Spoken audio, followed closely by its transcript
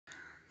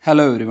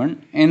Hello everyone.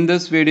 In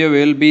this video we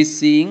will be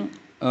seeing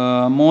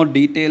more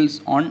details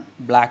on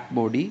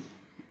Blackbody.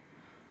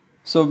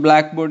 So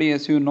Blackbody,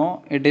 as you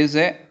know, it is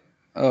a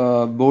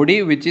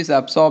body which is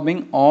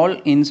absorbing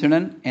all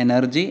incident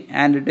energy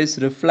and it is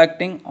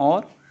reflecting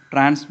or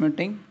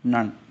transmitting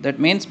none. That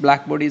means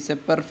Blackbody is a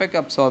perfect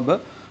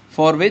absorber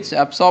for which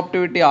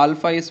absorptivity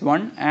alpha is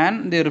 1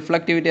 and the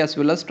reflectivity as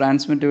well as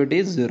transmittivity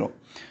is 0.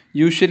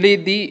 Usually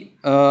the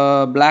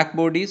black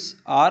bodies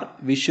are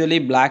visually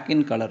black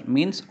in color,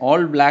 means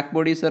all black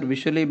bodies are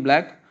visually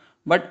black,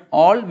 but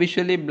all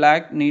visually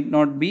black need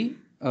not be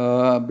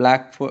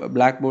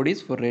black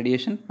bodies for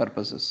radiation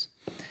purposes.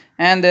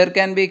 And there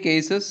can be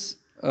cases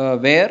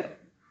where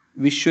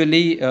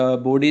visually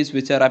bodies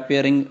which are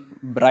appearing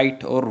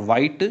bright or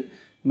white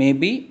may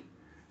be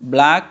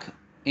black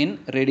in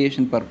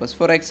radiation purpose.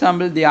 For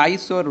example, the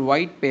ice or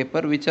white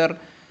paper which are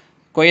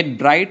quite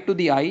bright to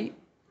the eye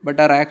but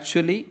are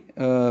actually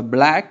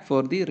black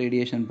for the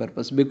radiation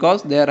purpose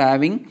because they are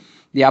having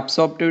the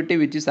absorptivity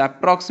which is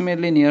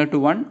approximately near to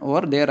 1,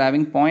 or they are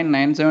having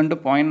 0.97 to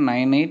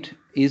 0.98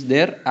 is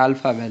their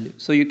alpha value.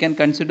 So you can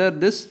consider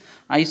this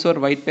ice or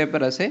white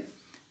paper as a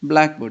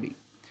black body.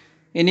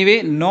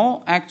 Anyway,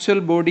 no actual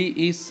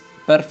body is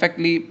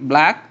perfectly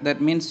black. That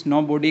means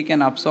no body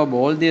can absorb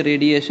all the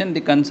radiation.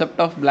 The concept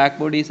of black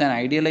body is an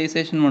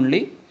idealization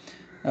only,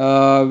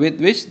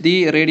 with which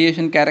the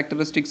radiation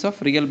characteristics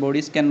of real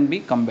bodies can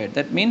be compared.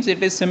 That means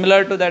it is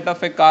similar to that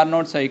of a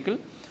Carnot cycle.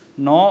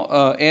 No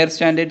air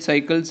standard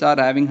cycles are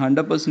having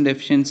 100%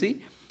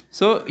 efficiency.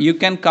 So you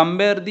can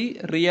compare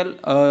the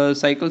real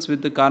cycles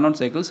with the Carnot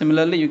cycle.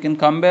 Similarly, you can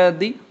compare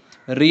the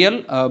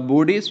real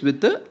bodies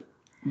with the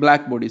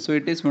black body. So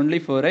it is only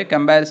for a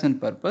comparison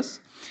purpose.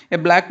 A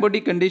black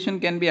body condition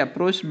can be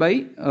approached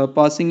by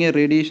passing a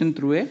radiation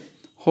through a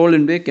hole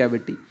into a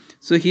cavity.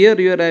 So here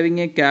you are having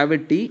a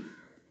cavity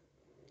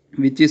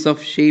which is of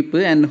shape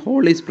and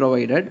hole is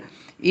provided.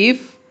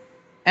 If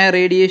a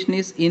radiation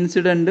is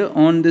incident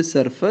on the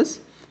surface,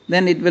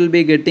 then it will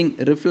be getting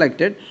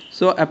reflected.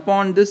 So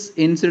upon this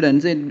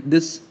incidence,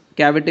 this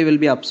cavity will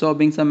be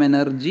absorbing some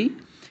energy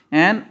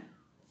and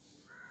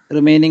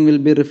remaining will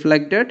be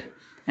reflected,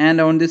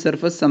 and on the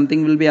surface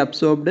something will be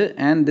absorbed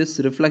and this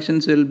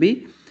reflections will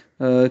be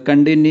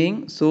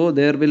continuing. So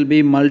there will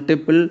be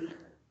multiple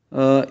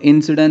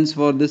incidents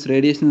for this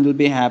radiation will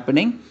be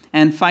happening,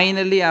 and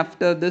finally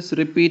after this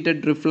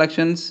repeated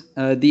reflections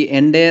the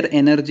entire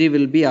energy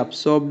will be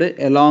absorbed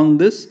along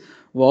this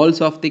walls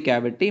of the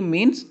cavity,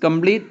 means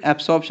complete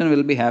absorption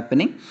will be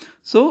happening.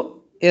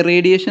 So a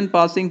radiation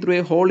passing through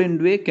a hole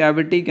into a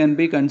cavity can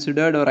be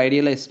considered or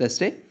idealized as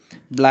a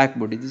black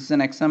body. This is an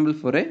example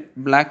for a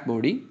black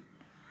body.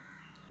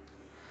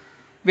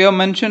 We have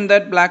mentioned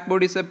that black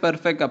body is a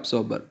perfect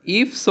absorber.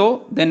 If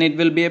so, then it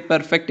will be a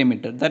perfect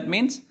emitter. That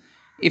means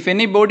if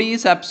any body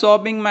is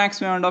absorbing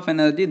maximum amount of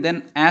energy,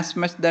 then as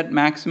much that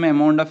maximum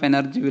amount of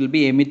energy will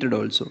be emitted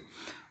also.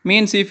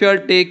 Means if you are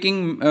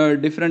taking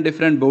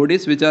different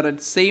bodies which are at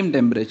same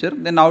temperature,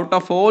 then out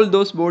of all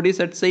those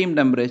bodies at same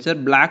temperature,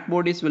 black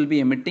bodies will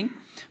be emitting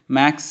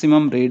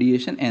maximum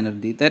radiation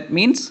energy. That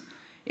means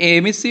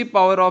emissive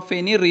power of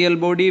any real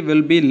body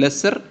will be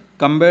lesser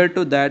compared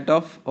to that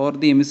of or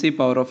the emissive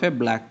power of a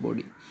black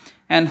body.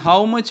 And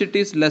how much it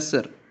is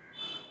lesser,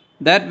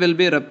 that will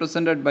be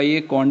represented by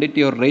a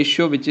quantity or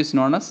ratio which is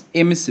known as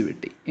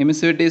emissivity.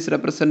 Emissivity is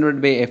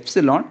represented by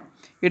epsilon.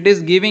 It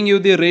is giving you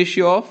the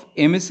ratio of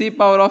emissive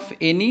power of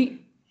any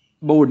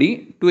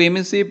body to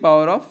emissive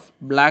power of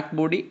black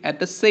body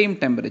at the same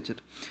temperature.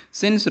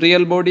 Since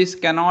real bodies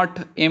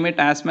cannot emit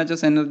as much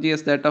as energy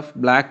as that of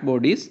black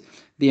bodies,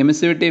 the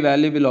emissivity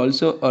value will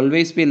also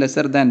always be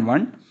lesser than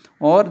 1,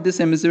 or this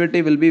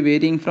emissivity will be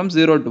varying from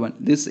 0 to 1.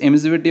 This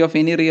emissivity of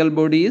any real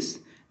body is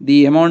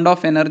the amount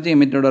of energy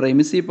emitted or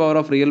emissive power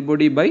of real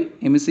body by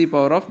emissive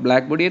power of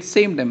black body at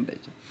same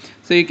temperature.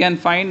 So you can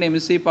find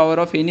emissive power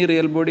of any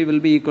real body will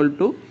be equal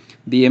to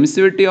the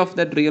emissivity of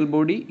that real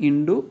body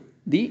into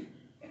the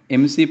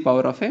emissive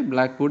power of a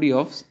black body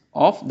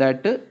of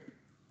that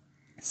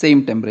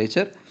same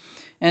temperature.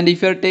 And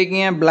if you are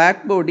taking a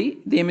black body,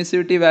 the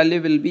emissivity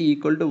value will be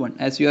equal to 1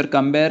 as you are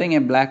comparing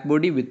a black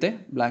body with a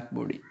black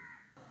body.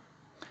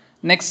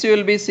 Next you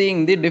will be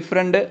seeing the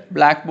different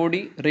black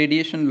body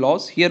radiation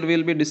laws. Here we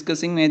will be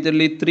discussing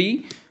majorly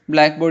 3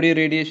 black body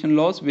radiation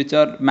laws, which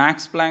are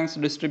Max Planck's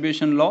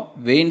distribution law,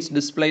 Wein's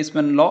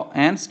displacement law,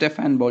 and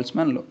Stefan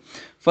Boltzmann law.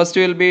 First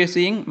we will be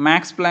seeing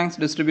Max Planck's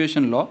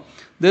distribution law.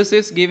 This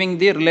is giving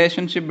the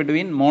relationship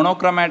between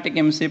monochromatic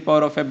emissive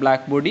power of a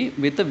black body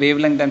with the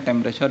wavelength and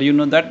temperature. You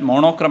know that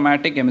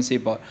monochromatic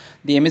emissive power.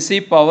 The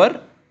emissive power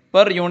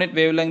per unit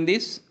wavelength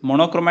is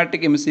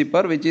monochromatic emissive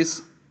power, which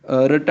is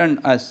written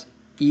as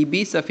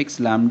EB suffix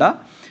lambda,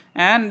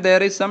 and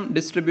there is some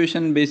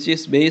distribution which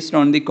is based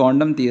on the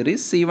quantum theory,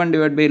 C1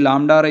 divided by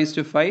lambda raised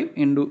to 5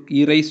 into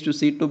e raised to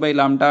C2 by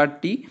lambda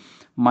t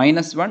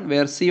minus 1,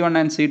 where C1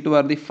 and C2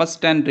 are the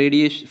first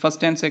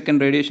and second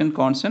radiation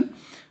constant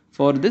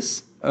for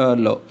this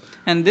law.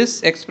 And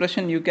this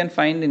expression you can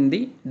find in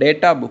the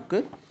data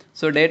book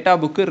So data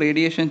book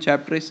radiation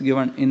chapter is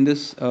given in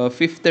this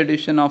 5th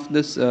edition of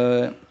this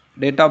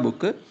data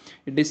book.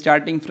 It is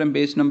starting from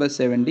page number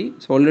 70.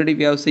 So already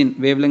we have seen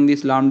wavelength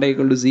is lambda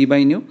equal to z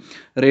by nu.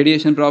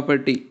 Radiation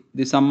property,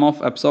 the sum of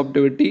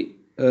absorptivity,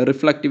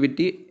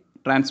 reflectivity,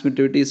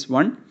 transmittivity is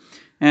 1.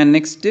 And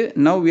next,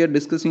 now we are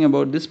discussing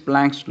about this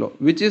Planck's law,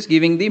 which is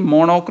giving the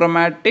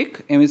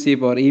monochromatic emissive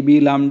power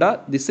EB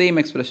lambda, the same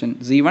expression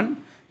z1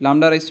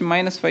 lambda raised to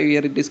minus 5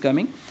 here it is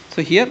coming.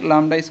 So here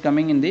lambda is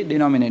coming in the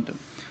denominator.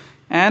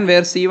 And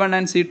where C1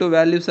 and C2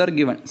 values are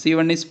given.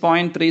 C1 is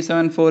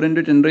 0.374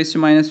 into 10 raised to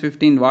minus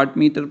 15 watt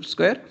meter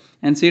square,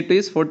 and C2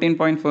 is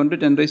 14.4 into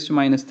 10 raised to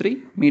minus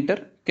 3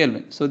 meter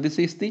Kelvin. So this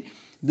is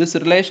this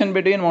relation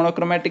between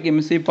monochromatic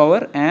emissive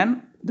power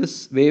and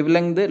this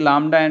wavelength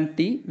lambda and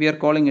T, we are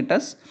calling it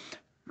as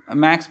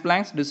Max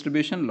Planck's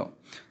distribution law.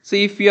 So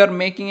if you are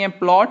making a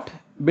plot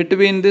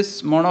between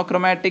this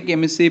monochromatic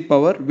emissive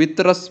power with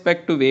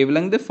respect to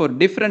wavelength for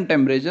different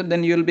temperature,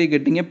 then you will be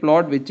getting a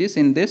plot which is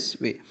in this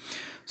way.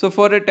 So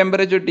for a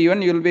temperature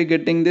T1, you will be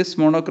getting this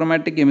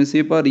monochromatic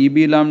emissive power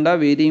EB lambda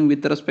varying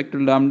with respect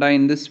to lambda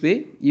in this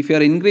way. If you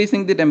are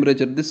increasing the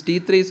temperature, this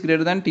T3 is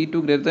greater than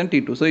T2 greater than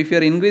T2. So if you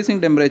are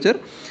increasing temperature,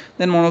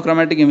 then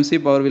monochromatic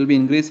emissive power will be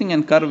increasing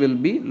and curve will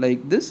be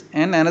like this.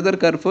 And another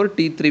curve for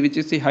T3, which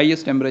is the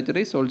highest temperature,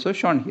 is also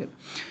shown here.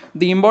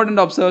 The important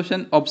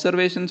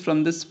observations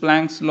from this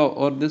Planck's law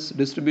or this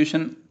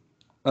distribution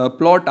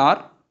plot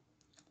are: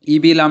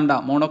 EB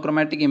lambda,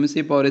 monochromatic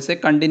emissive power, is a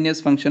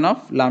continuous function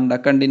of lambda,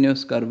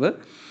 continuous curve.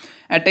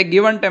 At a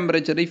given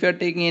temperature, if you are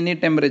taking any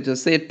temperature,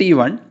 say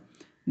T1,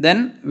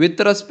 then with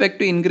respect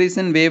to increase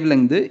in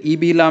wavelength,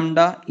 EB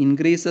lambda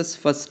increases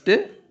first,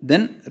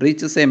 then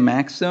reaches a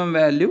maximum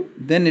value,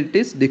 then it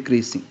is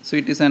decreasing. So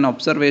it is an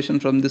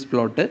observation from this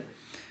plot.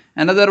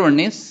 Another one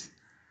is,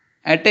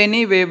 at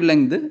any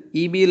wavelength,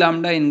 EB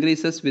lambda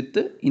increases with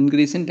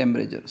increase in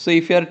temperature. So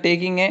if you are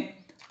taking a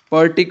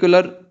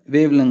particular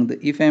wavelength,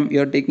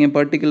 you are taking a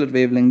particular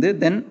wavelength,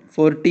 then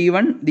for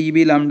T1 the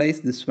EB lambda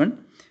is this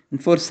one,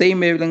 and for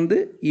same wavelength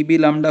EB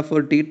lambda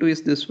for T2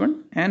 is this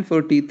one, and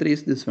for T3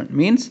 is this one.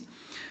 Means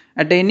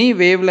at any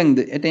wavelength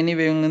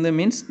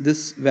means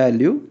this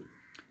value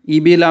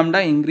EB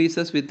lambda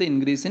increases with the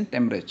increase in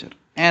temperature.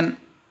 And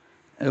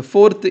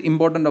fourth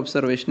important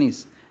observation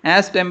is,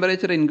 as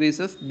temperature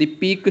increases, the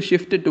peak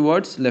shift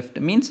towards left.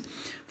 Means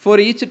for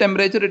each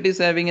temperature it is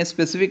having a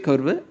specific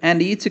curve,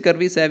 and each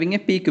curve is having a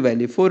peak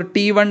value. For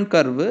T1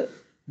 curve,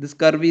 this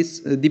curve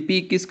is the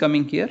peak is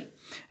coming here,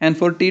 and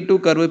for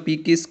T2 curve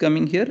peak is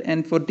coming here,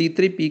 and for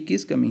T3 peak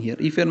is coming here.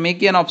 If you are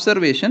making an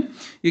observation,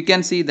 you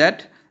can see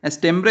that as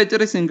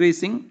temperature is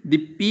increasing, the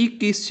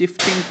peak is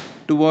shifting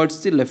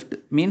towards the left,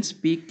 means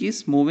peak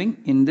is moving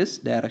in this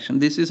direction.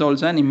 This is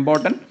also an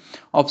important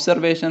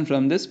observation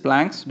from this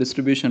Planck's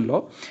distribution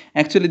law.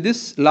 Actually,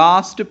 this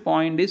last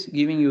point is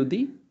giving you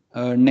the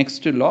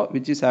next law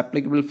which is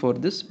applicable for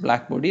this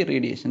blackbody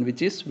radiation,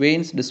 which is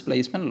Wien's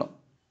displacement law.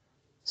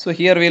 So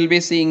here we will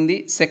be seeing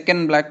the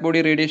second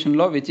blackbody radiation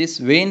law, which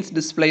is Wien's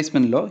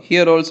displacement law.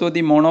 Here also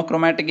the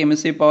monochromatic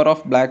emissive power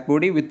of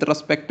blackbody with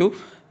respect to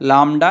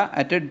lambda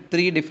at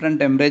 3 different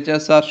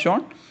temperatures are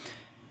shown.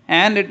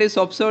 And it is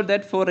observed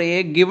that for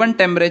a given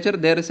temperature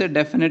there is a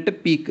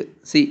definite peak.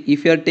 See,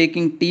 if you are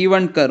taking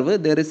T1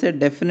 curve, there is a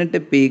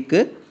definite peak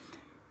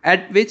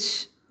at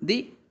which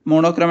the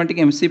monochromatic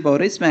emissive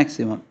power is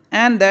maximum.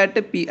 And at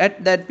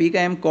that peak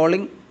I am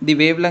calling the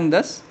wavelength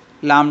as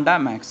lambda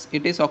max.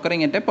 It is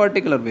occurring at a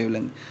particular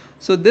wavelength.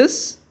 So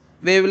this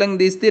wavelength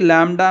is the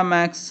lambda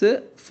max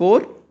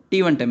for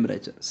T1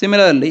 temperature.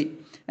 Similarly,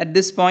 at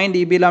this point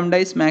EB lambda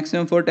is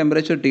maximum for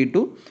temperature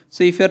T2.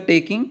 So if you are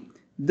taking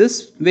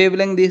this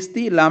wavelength is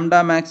the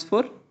lambda max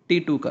for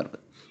T2 curve.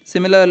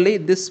 Similarly,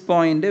 this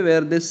point where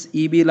this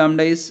EB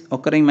lambda is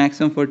occurring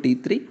maximum for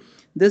T3,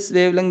 this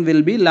wavelength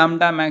will be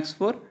lambda max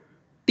for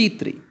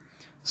T3.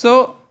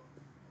 So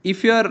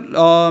if you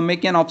are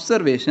making an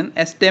observation,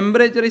 as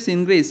temperature is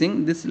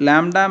increasing, this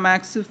lambda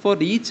max for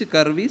each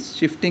curve is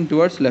shifting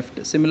towards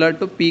left. Similar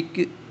to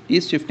peak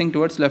is shifting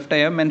towards left, I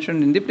have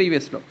mentioned in the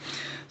previous law.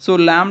 So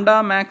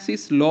lambda max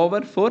is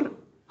lower for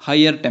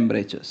higher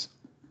temperatures.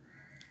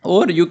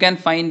 Or you can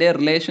find a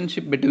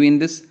relationship between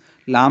this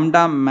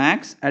lambda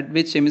max at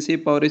which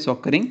emissive power is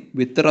occurring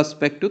with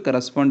respect to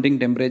corresponding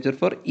temperature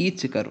for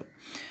each curve.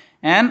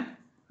 And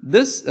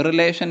this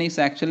relation is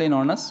actually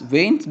known as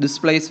Wien's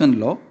displacement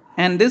law.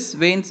 And this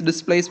Wien's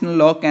displacement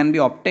law can be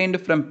obtained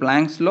from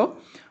Planck's law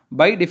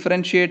by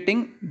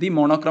differentiating the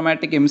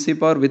monochromatic emissive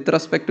power with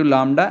respect to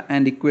lambda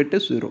and equate to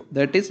 0.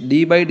 That is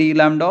d by d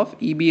lambda of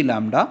EB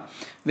lambda,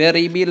 where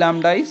EB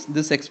lambda is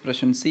this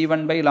expression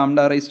C1 by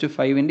lambda raised to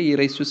 5 into e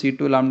raised to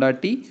C2 lambda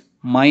t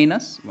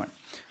minus 1.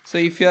 So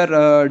if you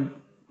are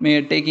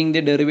taking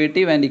the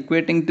derivative and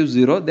equating to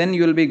 0, then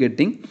you will be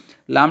getting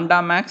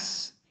lambda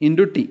max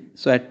into t.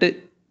 So at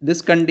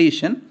this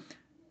condition,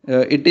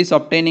 it is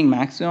obtaining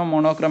maximum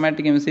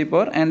monochromatic emissive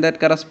power, and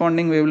that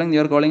corresponding wavelength you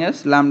are calling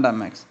as lambda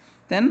max.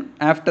 Then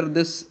after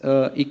this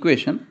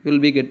equation, you will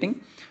be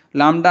getting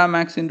lambda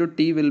max into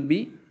t will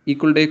be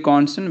equal to a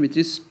constant which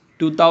is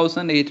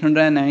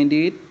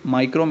 2898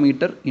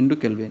 micrometer into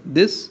Kelvin.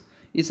 This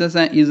is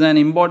an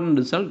important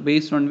result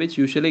based on which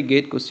usually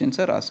gate questions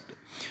are asked.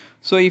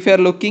 So if you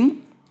are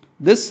looking,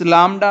 this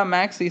lambda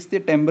max is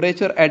the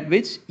temperature at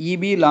which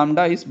EB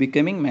lambda is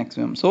becoming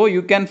maximum. So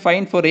you can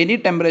find for any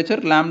temperature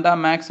lambda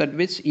max at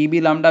which EB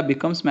lambda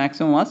becomes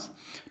maximum was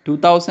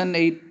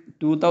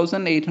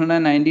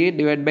 2898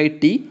 divided by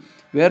T,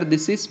 where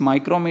this is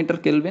micrometer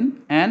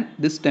Kelvin and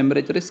this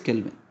temperature is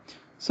Kelvin.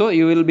 So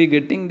you will be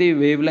getting the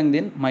wavelength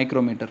in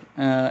micrometer.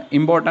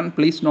 Important,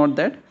 please note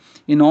that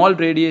in all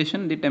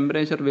radiation the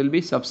temperature will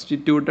be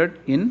substituted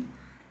in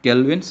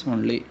kelvins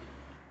only.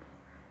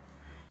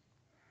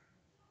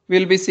 We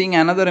will be seeing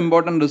another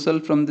important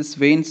result from this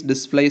Wein's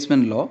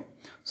displacement law.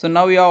 So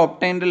now we have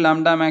obtained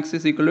lambda max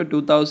is equal to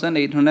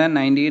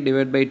 2898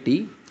 divided by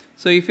T.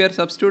 So if you are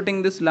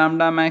substituting this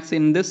lambda max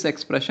in this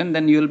expression,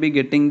 then you will be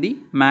getting the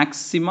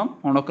maximum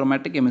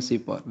monochromatic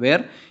emissive power,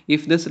 where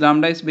if this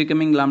lambda is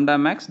becoming lambda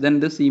max, then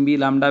this EB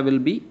lambda will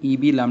be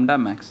EB lambda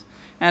max.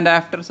 And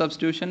after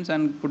substitutions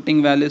and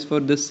putting values for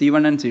this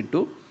C1 and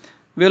C2,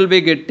 we will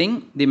be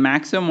getting the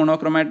maximum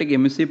monochromatic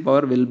emissive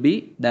power will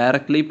be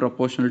directly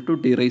proportional to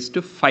T raised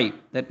to 5.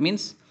 That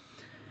means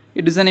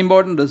it is an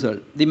important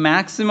result. The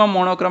maximum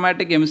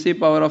monochromatic emissive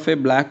power of a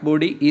black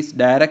body is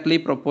directly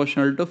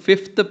proportional to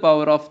fifth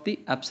power of the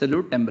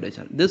absolute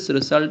temperature. This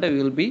result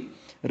we will be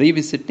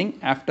revisiting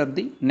after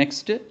the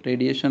next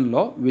radiation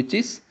law, which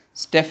is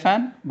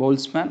Stefan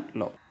Boltzmann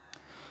law.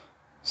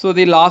 So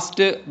the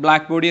last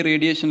black body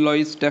radiation law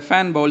is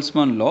Stefan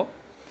Boltzmann law.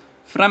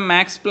 From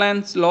Max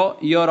Planck's law,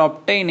 you are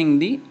obtaining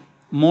the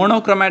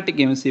monochromatic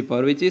emissive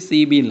power, which is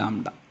EB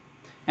lambda.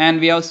 And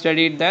we have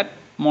studied that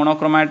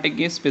monochromatic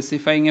is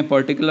specifying a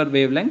particular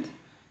wavelength,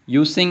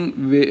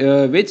 using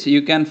which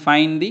you can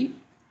find the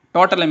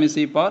total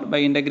emissive power by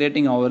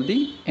integrating over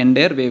the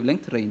entire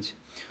wavelength range.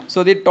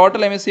 So the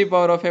total emissive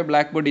power of a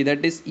black body,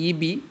 that is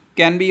EB,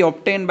 can be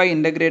obtained by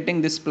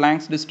integrating this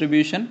Planck's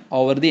distribution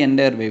over the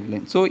entire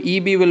wavelength. So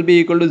EB will be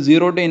equal to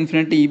 0 to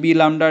infinity EB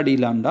lambda d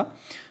lambda.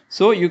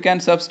 So you can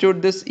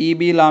substitute this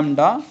EB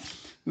lambda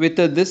with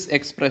this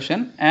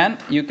expression, and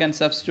you can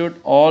substitute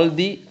all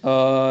the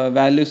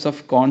values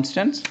of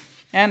constants,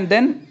 and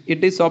then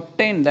it is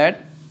obtained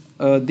that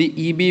the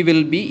EB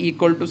will be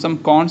equal to some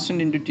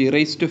constant into T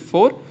raised to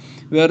 4,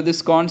 where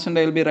this constant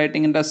I will be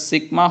writing it as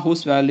sigma,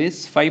 whose value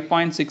is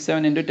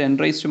 5.67 into 10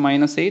 raised to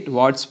minus 8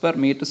 watts per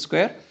meter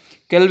square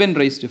Kelvin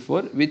raised to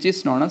 4, which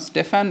is known as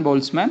Stefan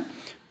Boltzmann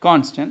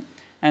constant.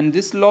 And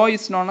this law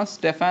is known as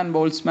Stefan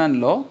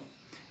Boltzmann law,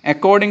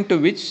 according to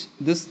which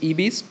this EB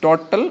is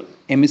total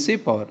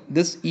emissive power.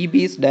 This EB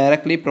is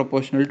directly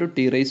proportional to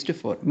T raised to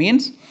 4.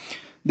 Means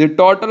the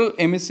total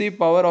emissive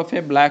power of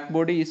a black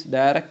body is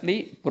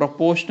directly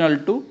proportional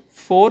to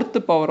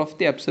fourth power of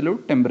the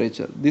absolute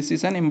temperature. This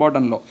is an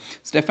important law.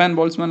 Stefan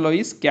Boltzmann law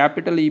is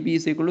capital EB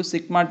is equal to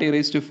sigma T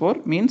raised to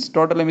 4, means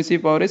total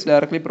emissive power is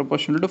directly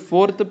proportional to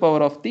fourth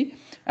power of the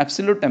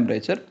absolute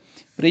temperature.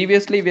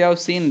 Previously we have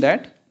seen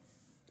that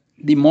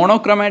the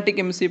monochromatic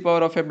emissive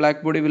power of a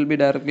black body will be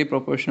directly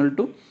proportional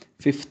to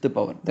fifth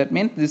power. That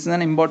means this is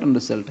an important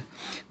result.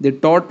 The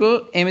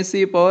total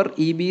emissive power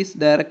EB is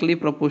directly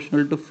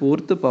proportional to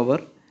fourth power,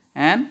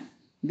 and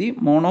the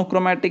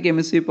monochromatic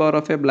emissive power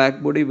of a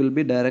black body will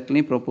be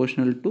directly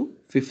proportional to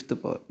fifth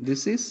power.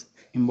 This is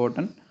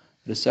important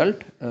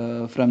result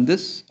from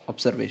this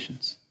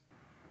observations.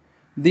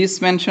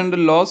 These mentioned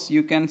laws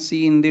you can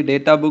see in the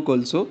data book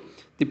also.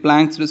 The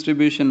Planck's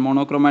distribution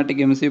monochromatic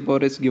emissive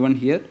power is given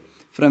here,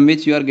 from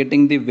which you are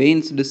getting the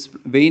Wein's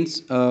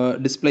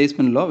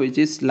displacement law, which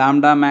is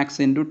lambda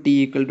max into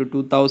T equal to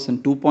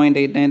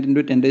 2.89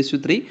 into 10 raised to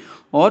 3,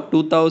 or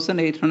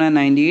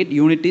 2898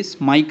 unit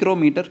is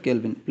micrometer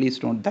Kelvin.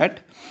 Please note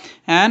that.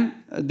 And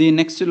the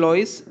next law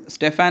is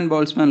Stefan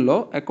Boltzmann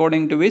law,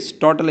 according to which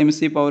total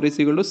emissive power is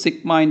equal to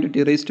sigma into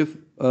T raised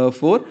to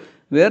 4,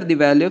 where the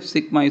value of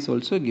sigma is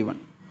also given.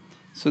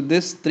 So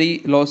these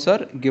three laws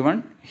are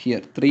given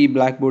here, three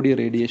black body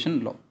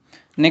radiation law.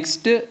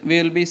 Next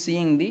we will be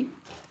seeing the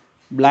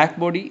black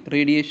body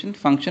radiation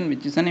function,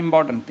 which is an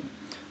important thing.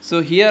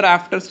 So here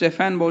after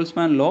Stefan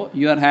Boltzmann law,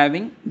 you are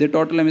having the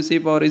total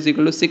emissive power is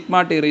equal to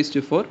sigma T raised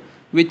to 4,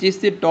 which is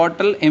the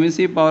total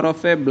emissive power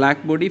of a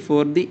black body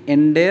for the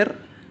entire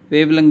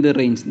wavelength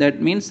range.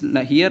 That means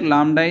here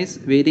lambda is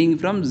varying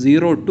from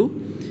 0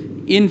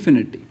 to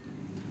infinity.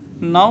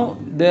 Now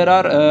there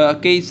are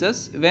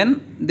cases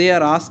when they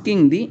are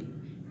asking the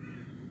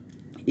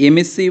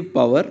emissive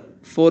power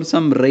for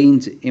some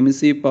range,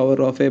 emissive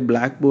power of a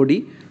black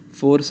body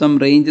for some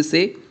range,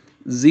 say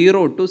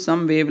 0 to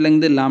some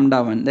wavelength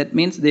lambda 1. That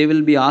means they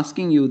will be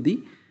asking you the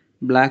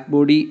black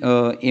body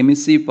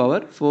emissive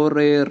power for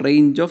a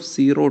range of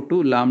 0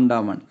 to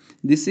lambda 1.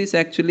 This is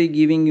actually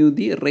giving you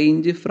the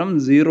range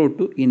from 0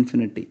 to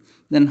infinity.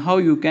 Then how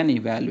you can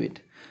evaluate?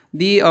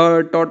 The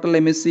total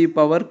emissive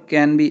power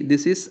can be,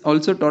 this is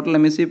also total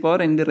emissive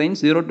power in the range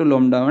 0 to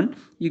lambda 1.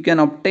 You can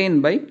obtain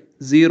by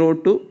 0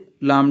 to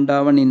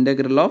lambda 1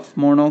 integral of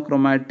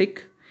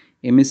monochromatic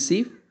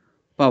emissive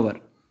power.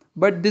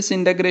 But this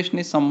integration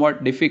is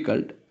somewhat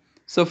difficult.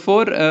 So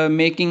for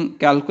making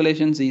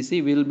calculations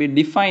easy, we will be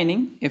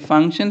defining a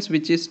functions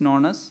which is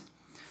known as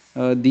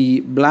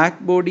the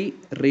blackbody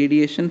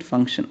radiation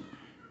function.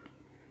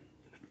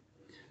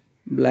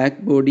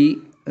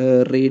 Blackbody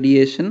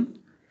radiation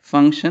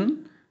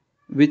function,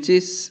 which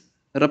is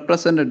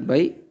represented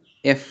by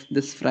f.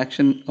 This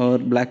fraction or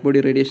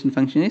blackbody radiation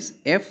function is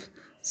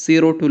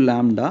f0 to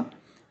lambda,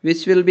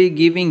 which will be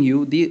giving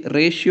you the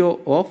ratio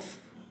of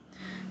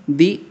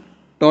the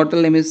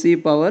total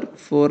emissive power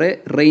for a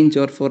range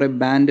or for a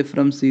band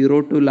from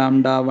 0 to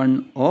lambda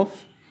 1 of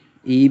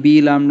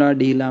EB lambda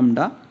d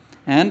lambda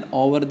and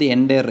over the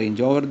entire range.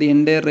 Over the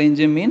entire range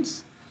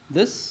means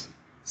this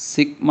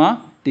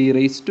sigma t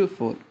raised to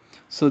 4.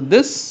 So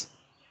this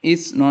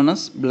is known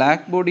as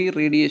blackbody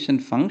radiation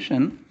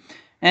function,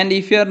 and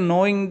if you are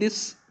knowing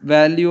this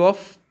value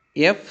of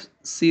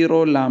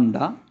f0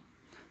 lambda,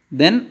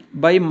 then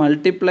by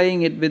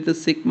multiplying it with the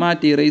sigma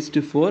t raised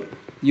to 4,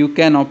 you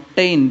can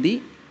obtain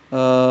the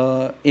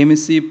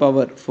emissive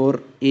power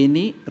for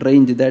any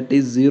range, that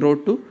is 0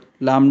 to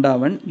lambda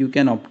 1 you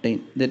can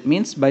obtain. That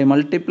means by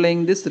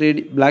multiplying this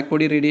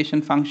blackbody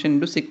radiation function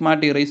into sigma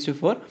t raised to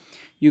 4,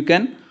 you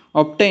can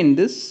obtain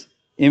this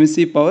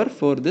emissive power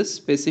for this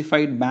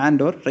specified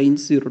band or range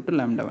 0 to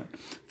lambda 1.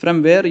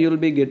 From where you will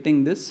be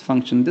getting this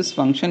function? This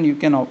function you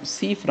can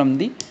see from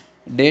the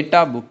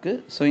data book.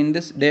 So in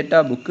this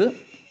data book,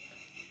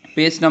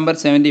 page number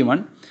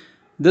 71,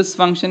 this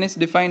function is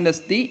defined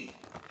as the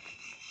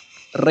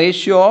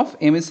ratio of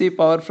emissive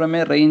power from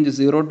a range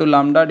 0 to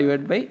lambda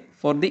divided by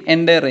for the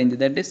entire range,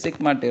 that is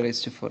sigma t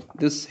raised to 4.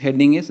 This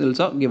heading is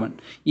also given.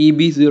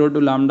 EB 0 to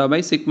lambda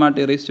by sigma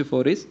t raised to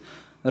 4 is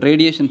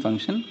radiation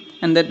function,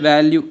 and that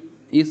value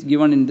is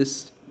given in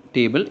this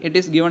table. It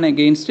is given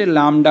against a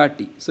lambda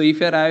t. So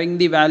if you are having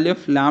the value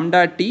of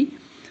lambda t,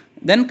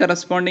 then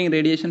corresponding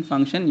radiation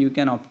function you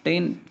can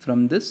obtain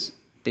from this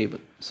table.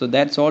 So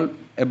that's all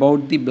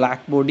about the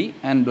blackbody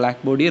and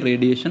blackbody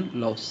radiation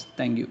laws.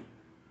 Thank you.